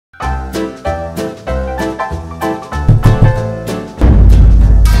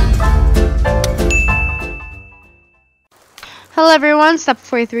Hello everyone, Step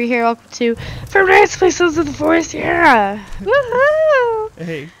 43 here. Welcome to From Nice Places of the Forest. Yeah! Woohoo!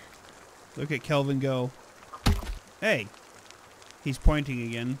 Hey, look at Kelvin go. Hey, he's pointing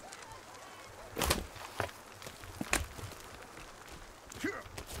again.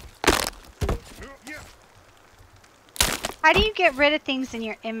 How do you get rid of things in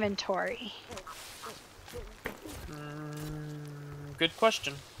your inventory? Good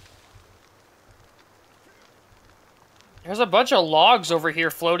question. There's a bunch of logs over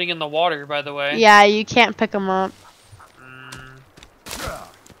here floating in the water, by the way. Yeah, you can't pick them up.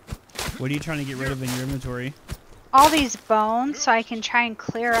 What are you trying to get rid of in your inventory? All these bones, so I can try and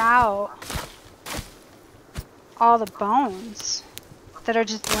clear out all the bones that are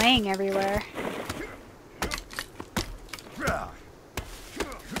just laying everywhere.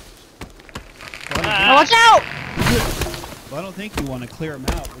 Watch out! Well, I don't think you want to clear them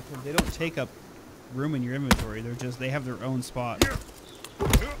out because they don't take up room in your inventory. They have their own spot.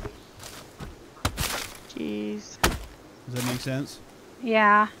 Jeez. Does that make sense?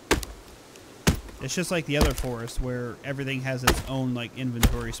 Yeah. It's just like the other forest where everything has its own like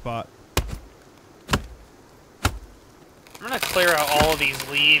inventory spot. I'm gonna clear out all of these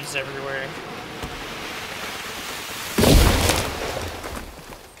leaves everywhere.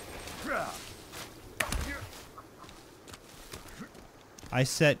 I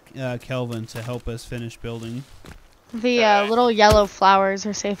set Kelvin to help us finish building. The little yellow flowers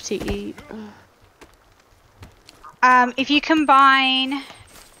are safe to eat. If you combine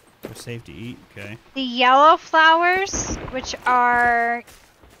They're safe to eat, okay. the yellow flowers, which are...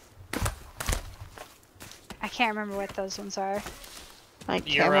 I can't remember what those ones are. Like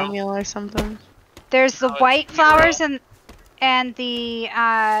Yarrow. chamomile or something. There's the white flowers and the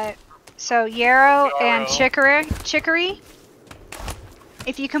so yarrow and chicory.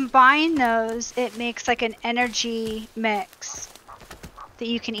 If you combine those, it makes like an energy mix that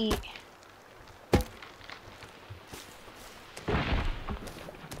you can eat.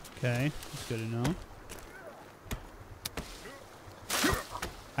 Okay, that's good to know.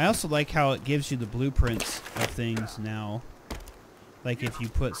 I also like how it gives you the blueprints of things now. Like if you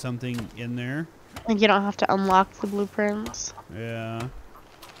put something in there. Like you don't have to unlock the blueprints. Yeah.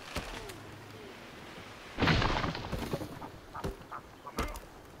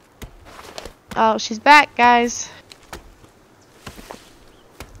 Oh, she's back, guys.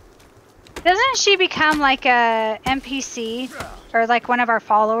 Doesn't she become like a NPC or like one of our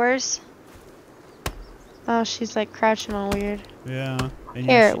followers? Oh, she's like crouching all weird. Yeah. And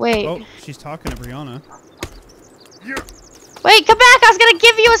Here, wait. Oh, she's talking to Brianna. Wait, come back! I was gonna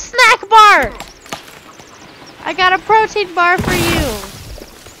give you a snack bar! I got a protein bar for you!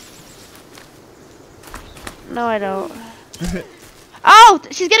 No, I don't. Oh!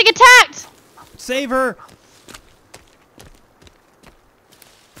 She's getting attacked! Save her!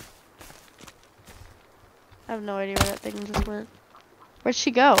 I have no idea where that thing just went. Where'd she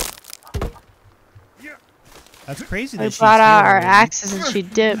go? That's crazy We that she's brought out here our already. axes and she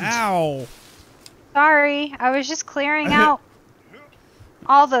dipped. Ow! Sorry, I was just clearing out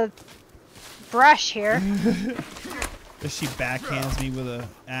all the brush here. She backhands me with an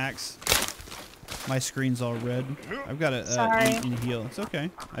axe. My screen's all red. I've got to eat and heal. It's okay.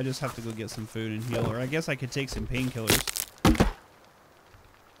 I just have to go get some food and heal. Or I guess I could take some painkillers.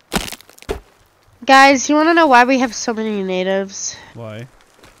 Guys, you wanna know why we have so many natives? Why?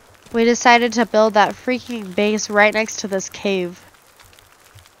 We decided to build that freaking base right next to this cave.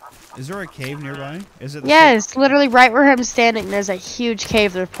 Is there a cave nearby? Is it? Yes, literally right where I'm standing, there's a huge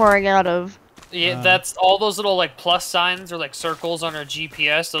cave they're pouring out of. Yeah, that's all those little like plus signs or like circles on our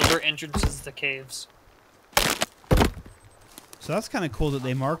GPS. Those are entrances to caves. So that's kind of cool that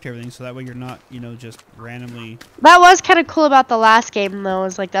they marked everything, so that way you're not, you know, just randomly. That was kind of cool about the last game, though.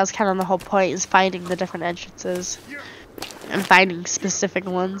 Is like that was kind of the whole point, is finding the different entrances and finding specific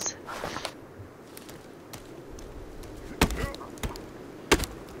ones.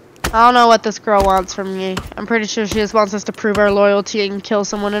 I don't know what this girl wants from me. I'm pretty sure she just wants us to prove our loyalty and kill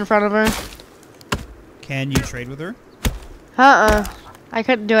someone in front of her. Can you trade with her? I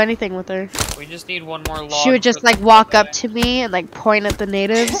couldn't do anything with her. We just need one more log. She would just like walk up to me and like point at the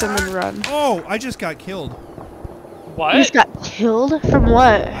natives and then run. Oh, I just got killed. What? You just got killed? From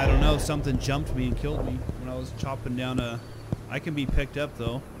what? I don't know. Something jumped me and killed me when I was chopping down a. I can be picked up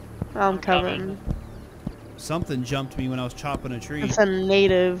though. I'm coming. Something jumped me when I was chopping a tree. It's a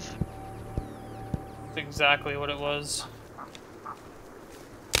native. That's exactly what it was.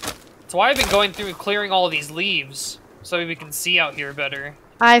 That's why I've been going through and clearing all of these leaves, so we can see out here better.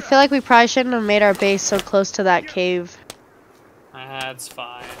 I feel like we probably shouldn't have made our base so close to that cave. That's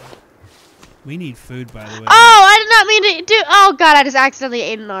fine. We need food, by the way. Oh, I did not mean to do. Oh God, I just accidentally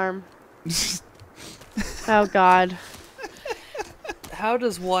ate an arm. Oh God. How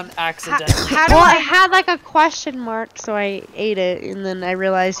does one accidentally? How do Well, I I? had like a question mark, so I ate it, and then I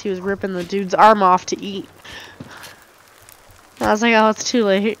realized he was ripping the dude's arm off to eat. I was like, oh, it's too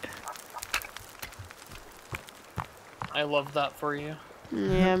late. I love that for you.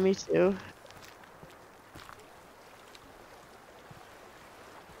 Yeah, me too.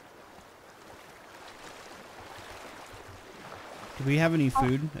 Do we have any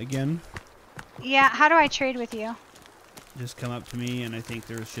food again? Yeah. How do I trade with you? Just come up to me, and I think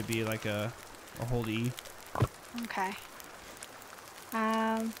there should be like a hold E. Okay.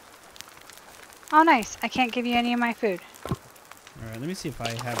 Oh, nice. I can't give you any of my food. Alright, let me see if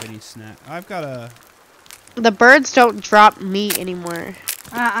I have any snack. I've got a... The birds don't drop meat anymore.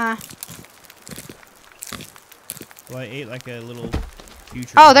 Uh-uh. Well, I ate like a little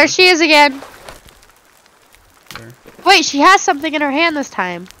future... Oh, there she is again. Where? Wait, she has something in her hand this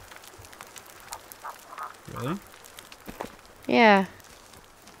time. Really? Yeah.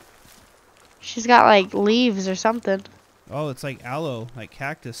 She's got like leaves or something. Oh, it's like aloe, like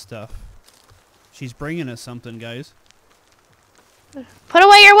cactus stuff. She's bringing us something, guys. Put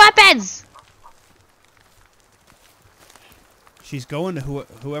away your weapons! She's going to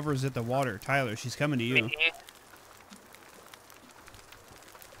whoever's at the water. Tyler, she's coming to you.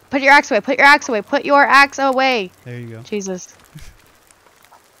 Put your axe away. Put your axe away. Put your axe away. There you go. Jesus.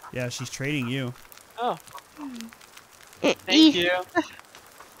 Yeah, she's trading you. Oh, Thank thank you.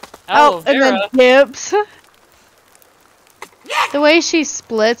 Oh, Aloe and then vera. dips. The way she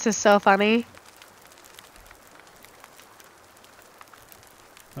splits is so funny.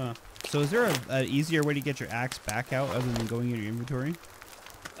 Huh. So is there a easier way to get your axe back out other than going into your inventory? Or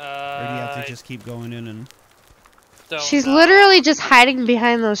do you have to just keep going in and... She's literally just hiding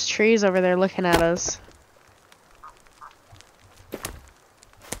behind those trees over there looking at us.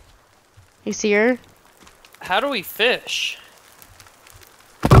 You see her? How do we fish?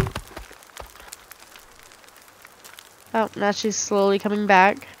 Oh, now she's slowly coming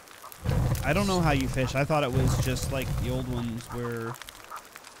back. I don't know how you fish. I thought it was just like the old ones where...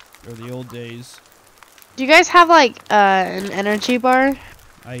 Or the old days. Do you guys have like an energy bar?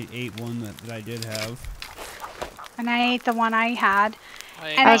 I ate one that I did have. And I ate the one I had.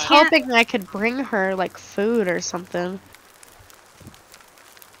 And I was can't- hoping I could bring her like food or something.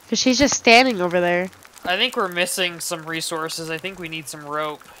 Cause she's just standing over there. I think we're missing some resources. I think we need some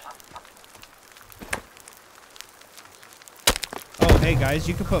rope. Oh, hey guys,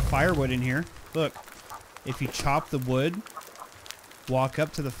 you can put firewood in here. Look, if you chop the wood, walk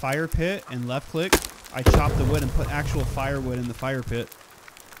up to the fire pit and left click, I chop the wood and put actual firewood in the fire pit.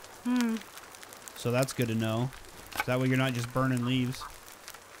 Hmm. So that's good to know. That way you're not just burning leaves.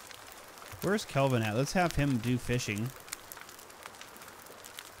 Where's Kelvin at? Let's have him do fishing.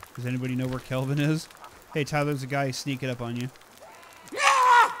 Does anybody know where Kelvin is? Hey, Tyler, there's a guy sneaking up on you.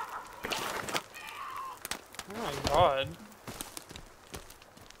 Oh my god.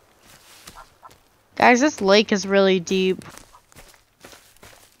 Guys, this lake is really deep.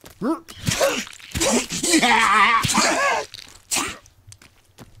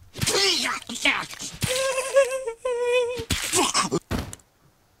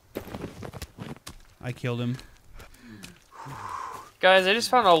 I killed him. Guys, I just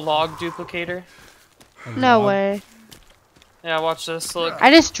found a log duplicator. No way. Yeah, watch this. Look. I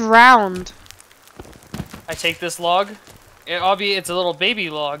just drowned. I take this log. It's a little baby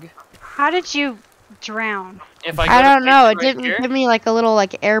log. How did you drown? If I I don't know. It right didn't here, give me like a little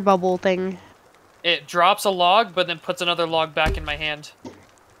like air bubble thing. it drops a log, but then puts another log back in my hand.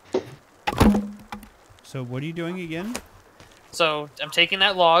 So what are you doing again? So I'm taking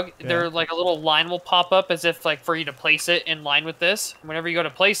that log. Yeah. There, like a little line will pop up as if like for you to place it in line with this. Whenever you go to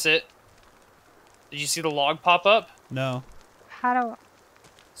place it, did you see the log pop up? No. How do?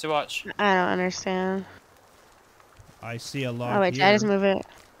 So watch. I don't understand. I see a log Oh wait, here. I just move it.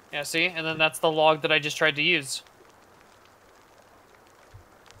 Yeah, see? And then that's the log that I just tried to use.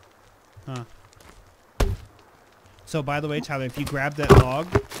 Huh. So, by the way, Tyler, if you grab that log,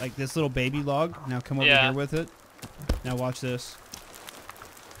 like this little baby log, now come over Yeah. here with it. Now watch this.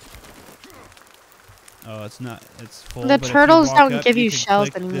 Oh, it's not. It's full. The but if you turtles walk don't up, give you can shells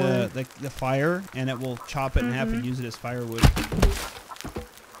click anymore. The fire, and it will chop it in half and use it as firewood.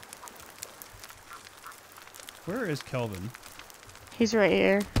 Where is Kelvin? He's right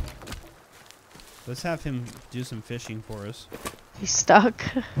here. Let's have him do some fishing for us. He's stuck.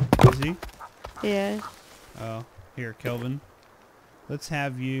 Is he? Yeah. Oh, here, Kelvin. Let's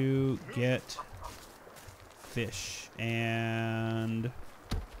have you get fish and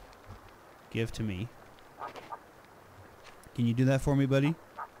give to me. Can you do that for me, buddy?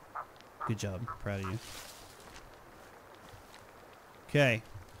 Good job. Proud of you. Okay.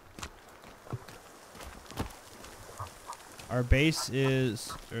 Our base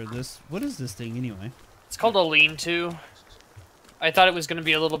is, or this, what is this thing anyway? It's called a lean-to. I thought it was going to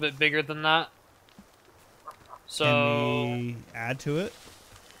be a little bit bigger than that. So, can we add to it?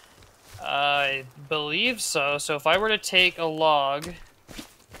 I believe so. So if I were to take a log,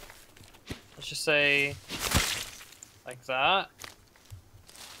 let's just say like that,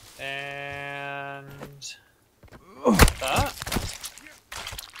 and that.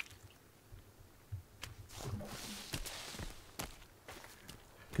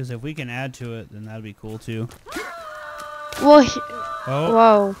 Because if we can add to it, then that'd be cool too. Well, Oh.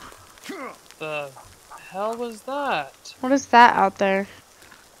 whoa. The hell was that? What is that out there?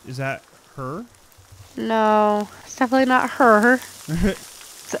 Is that her? No, it's definitely not her.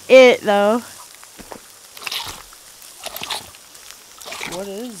 It's it, though. What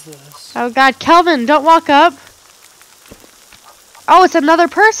is this? Oh god, Kelvin, don't walk up. Oh, it's another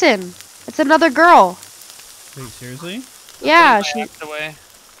person. It's another girl. Wait, seriously? Yeah, Put my she. axe away.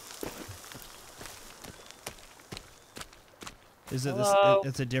 Is it Hello? this?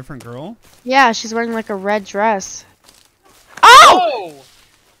 It's a different girl? Yeah, she's wearing like a red dress. Oh! Oh!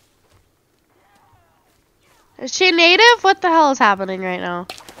 Is she native? What the hell is happening right now?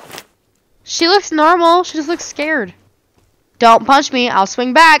 She looks normal. She just looks scared. Don't punch me. I'll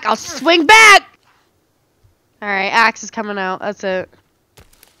swing back. I'll swing back! Alright, axe is coming out. That's it.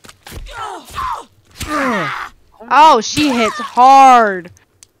 Oh, she hits hard.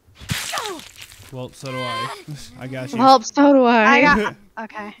 Well, so do I. I got you. Well, so do I. I got.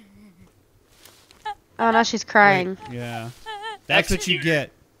 Okay. Oh, now she's crying. Wait, yeah. That's what you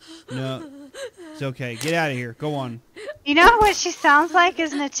get. No. It's okay. Get out of here. Go on. You know what she sounds like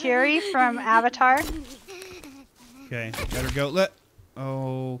is Naturi from Avatar? Okay. Let her go.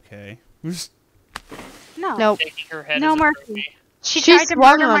 Okay. No. Nope. Taking her head No as a mercy. trophy. She She tried to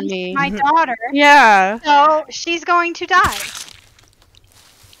swung murder on me. my daughter. Yeah. So she's going to die.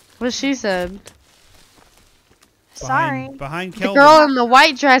 What she said. Sorry. Behind The Kelvin. girl in the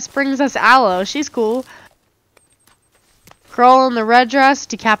white dress brings us aloe. She's cool. Girl in the red dress,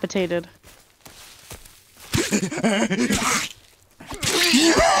 decapitated.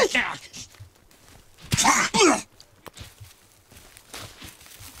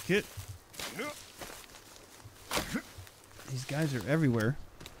 Get. These guys are everywhere.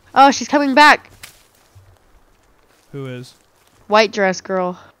 Oh, she's coming back. Who is? White dress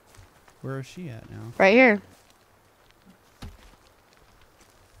girl. Where is she at now? Right here.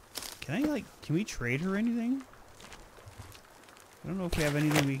 Can we trade her anything? I don't know if we have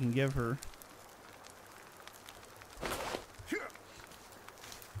anything we can give her.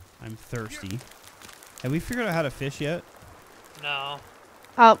 I'm thirsty. Have we figured out how to fish yet? No.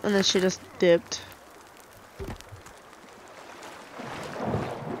 Oh, and then she just dipped.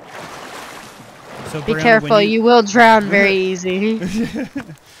 So Be Brianna, careful, when you will drown very easy.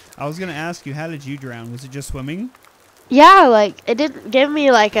 I was gonna ask you, how did you drown? Was it just swimming? Yeah, like, it didn't give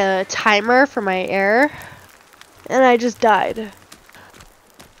me, like, a timer for my air. And I just died.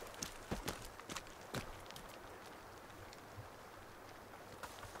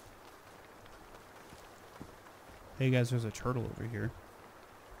 Hey guys, there's a turtle over here.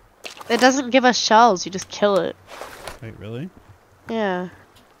 It doesn't give us shells, you just kill it. Wait, really? Yeah.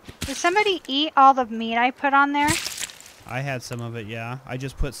 Did somebody eat all the meat I put on there? I had some of it, yeah. I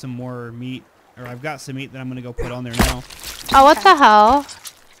just put some more meat, or I've got some meat that I'm gonna go put on there now. Oh, what the hell?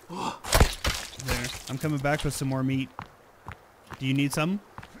 There. I'm coming back with some more meat. Do you need some?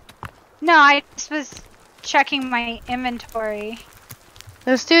 No, I just was checking my inventory.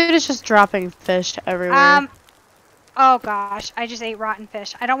 This dude is just dropping fish everywhere. Oh gosh, I just ate rotten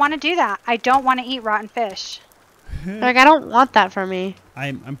fish. I don't want to do that. I don't want to eat rotten fish. Like, I don't want that for me.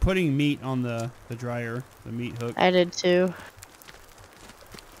 I'm putting meat on the dryer, the meat hook. I did too.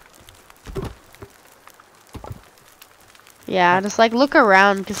 Yeah, just like look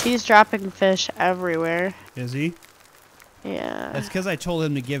around because he's dropping fish everywhere. Is he? Yeah. That's because I told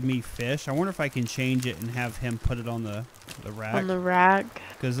him to give me fish. I wonder if I can change it and have him put it on the rack. On the rack.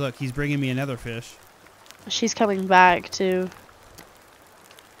 Because look, he's bringing me another fish. She's coming back too.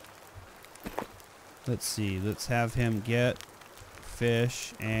 Let's see. Let's have him get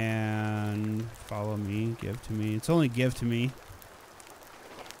fish and follow me. Give to me. It's only give to me.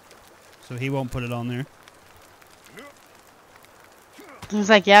 So he won't put it on there. He's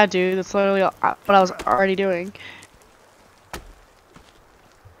like, yeah, dude, that's literally what I was already doing.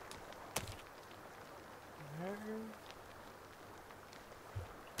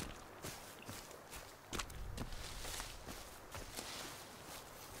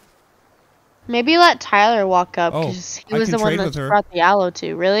 Maybe let Tyler walk up Oh, because he I was can the one trade that with her. brought the aloe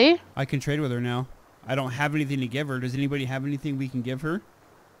to. Really? I can trade with her now. I don't have anything to give her. Does anybody have anything we can give her?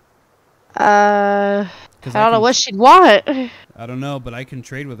 I don't know what she'd want. I don't know, but I can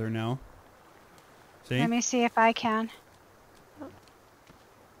trade with her now. See? Let me see if I can.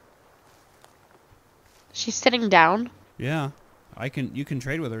 She's sitting down. Yeah, you can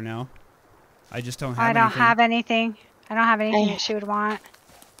trade with her now. I just don't have. I don't anything. have anything. I don't have anything that she would want.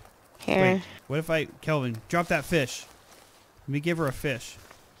 Here. Wait, what if Kelvin, drop that fish? Let me give her a fish.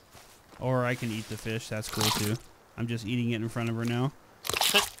 Or I can eat the fish. That's cool too. I'm just eating it in front of her now.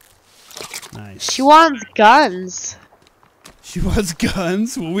 Nice. She wants guns. She wants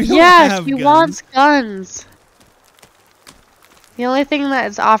guns? Well, we don't have guns. Yeah, she wants guns. The only thing that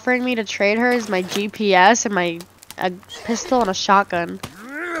is offering me to trade her is my GPS and a pistol and a shotgun.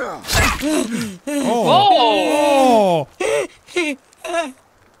 Oh! Oh!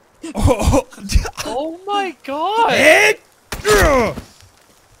 Oh! Oh my god!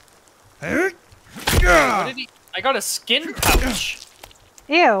 What did he? I got a skin pouch.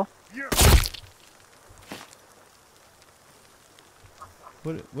 Ew.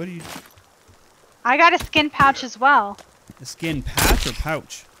 What do you? I got a skin pouch as well. A skin patch or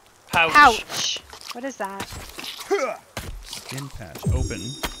pouch? Pouch. Pouch. What is that? Skin patch. Open.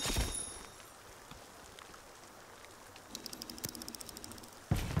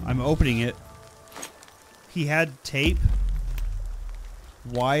 I'm opening it. He had tape,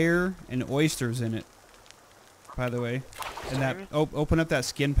 wire, and oysters in it. By the way, and that open up that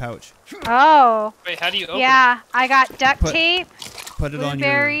skin pouch. Oh. Wait, how do you open Yeah, I got duct tape, Put it on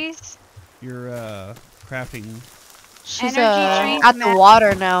blueberries, your crafting. She's energy drink, at the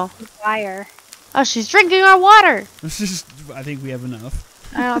water now. wire. Oh, she's drinking our water. I think we have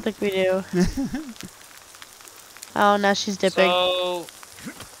enough. I don't think we do. Oh, now she's dipping. So,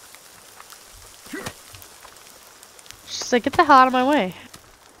 She's like, get the hell out of my way.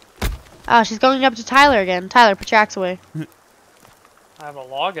 Oh, she's going up to Tyler again. Tyler, put your axe away. I have a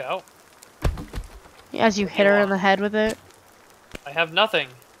log out. As you hit her in the head with it. I have nothing.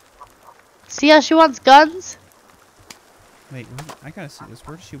 See how she wants guns? Wait, I gotta see this.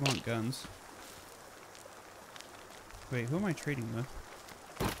 Where does she want guns? Wait, who am I trading with?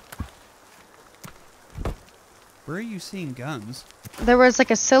 Where are you seeing guns? There was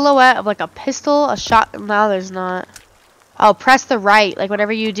like a silhouette of like a pistol, a shot. No, there's not. Oh, press the right. Like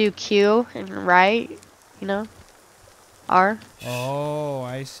whenever you do Q and right, you know? R. Oh,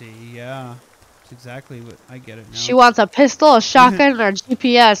 I see. Yeah. That's exactly what I get it now. She wants a pistol, a shotgun, and our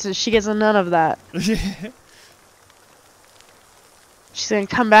GPS, and she gets none of that. She's gonna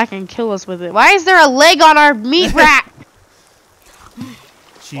come back and kill us with it. Why is there a leg on our meat rack?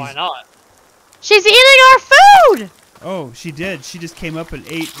 Why not? She's eating our food! Oh, she did. She just came up and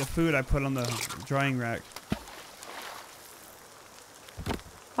ate the food I put on the drying rack.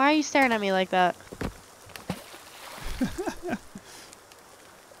 Why are you staring at me like that?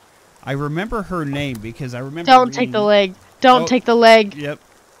 I remember her name because I remember. Don't take the leg. Don't take the leg. Yep.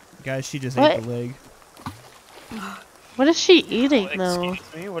 Guys, she just What? ate the leg. What is she eating, though?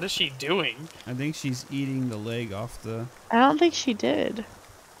 Excuse me, what is she doing? I think she's eating the leg off the... I don't think she did.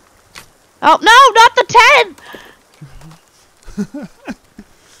 Oh, no, not the 10!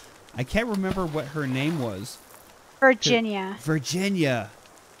 I can't remember what her name was. Virginia. Virginia.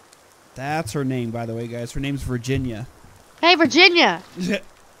 That's her name, by the way, guys. Her name's Virginia. Hey, Virginia! Do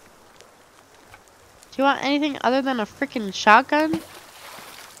you want anything other than a freaking shotgun?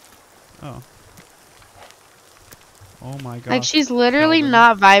 Oh. Oh my god. Like, she's literally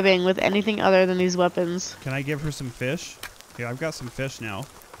not vibing with anything other than these weapons. Can I give her some fish? Okay, I've got some fish now.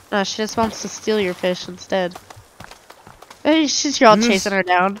 No, she just wants to steal your fish instead. Hey, you're all chasing her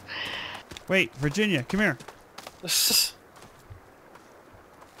down. Wait, Virginia, come here.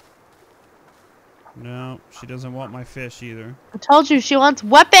 No, she doesn't want my fish either. I told you, she wants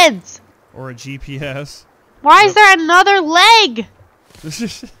weapons! Or a GPS. Why is there another leg?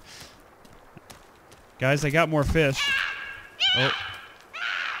 Guys, I got more fish. Oh.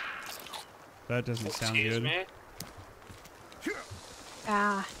 That doesn't sound good. Me?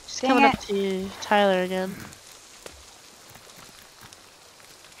 Ah, She's dang coming it. up to Tyler again.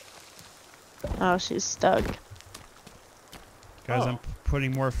 Oh, she's stuck. Guys, I'm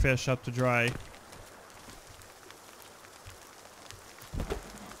putting more fish up to dry.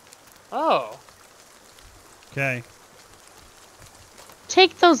 Oh. Okay.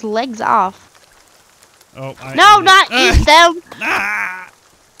 Take those legs off. Oh, No, not eat them! Ah!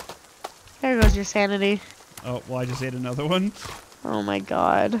 There goes your sanity. Oh, well, I just ate another one. Oh my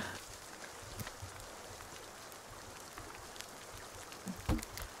god.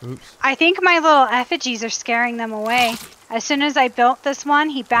 Oops. I think my little effigies are scaring them away. As soon as I built this one,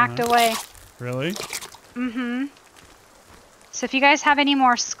 he backed away. Really? Mm-hmm. So if you guys have any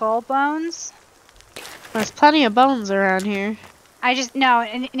more skull bones... There's plenty of bones around here. No,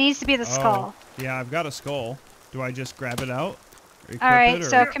 it needs to be the skull. Yeah, I've got a skull. Do I just grab it out? Alright,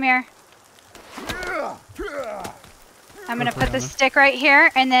 so come here. I'm gonna put the stick right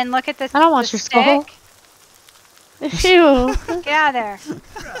here, and then look at this. I don't want your skull. Ew. Get out of there.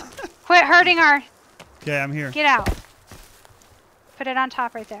 Quit hurting our... Okay, I'm here. Get out. Put it on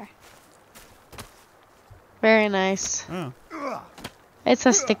top right there. Very nice. Oh. It's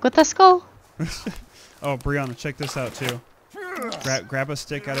a stick with a skull. Oh, Brianna, check this out too. Grab a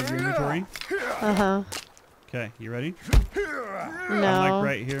stick out of your inventory. Uh-huh. Okay, you ready? No. I'm like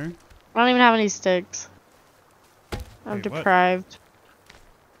right here. I don't even have any sticks. I'm Wait, what? deprived.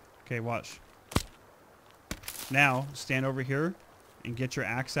 Okay, watch. Now, stand over here and get your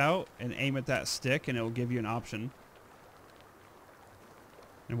axe out and aim at that stick, and it will give you an option.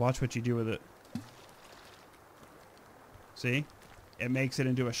 And watch what you do with it. See? It makes it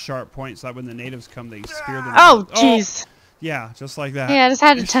into a sharp point so that when the natives come, they spear them. Oh, jeez. Yeah, just like that. Yeah, I just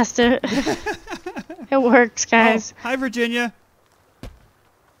had to test it. It works, guys. Oh, hi, Virginia.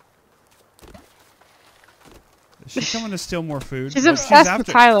 Is she coming to steal more food? She's obsessed with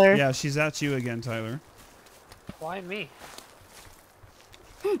Tyler. Yeah, she's at you again, Tyler. Why me?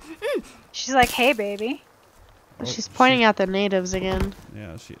 She's like, hey, baby. Oh, She's pointing at the natives again.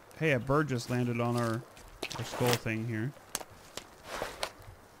 Yeah, hey, a bird just landed on our skull thing here.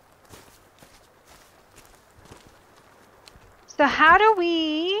 So how do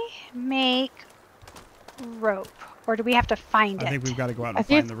we make rope? Or do we have to find it? I think we've got to go out I and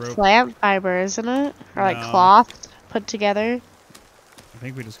think find the it's rope. plant fiber, isn't it? Or like No. cloth put together. I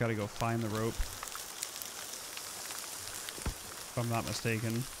think we just got to go find the rope. If I'm not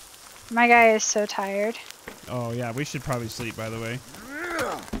mistaken. My guy is so tired. Oh, yeah, we should probably sleep, by the way.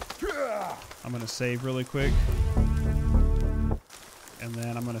 I'm going to save really quick. And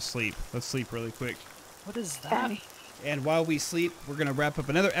then I'm going to sleep. Let's sleep really quick. What is that? Okay. And while we sleep, we're going to wrap up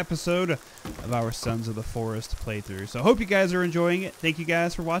another episode of our Sons of the Forest playthrough. So I hope you guys are enjoying it. Thank you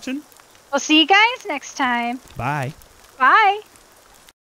guys for watching. We'll see you guys next time. Bye. Bye.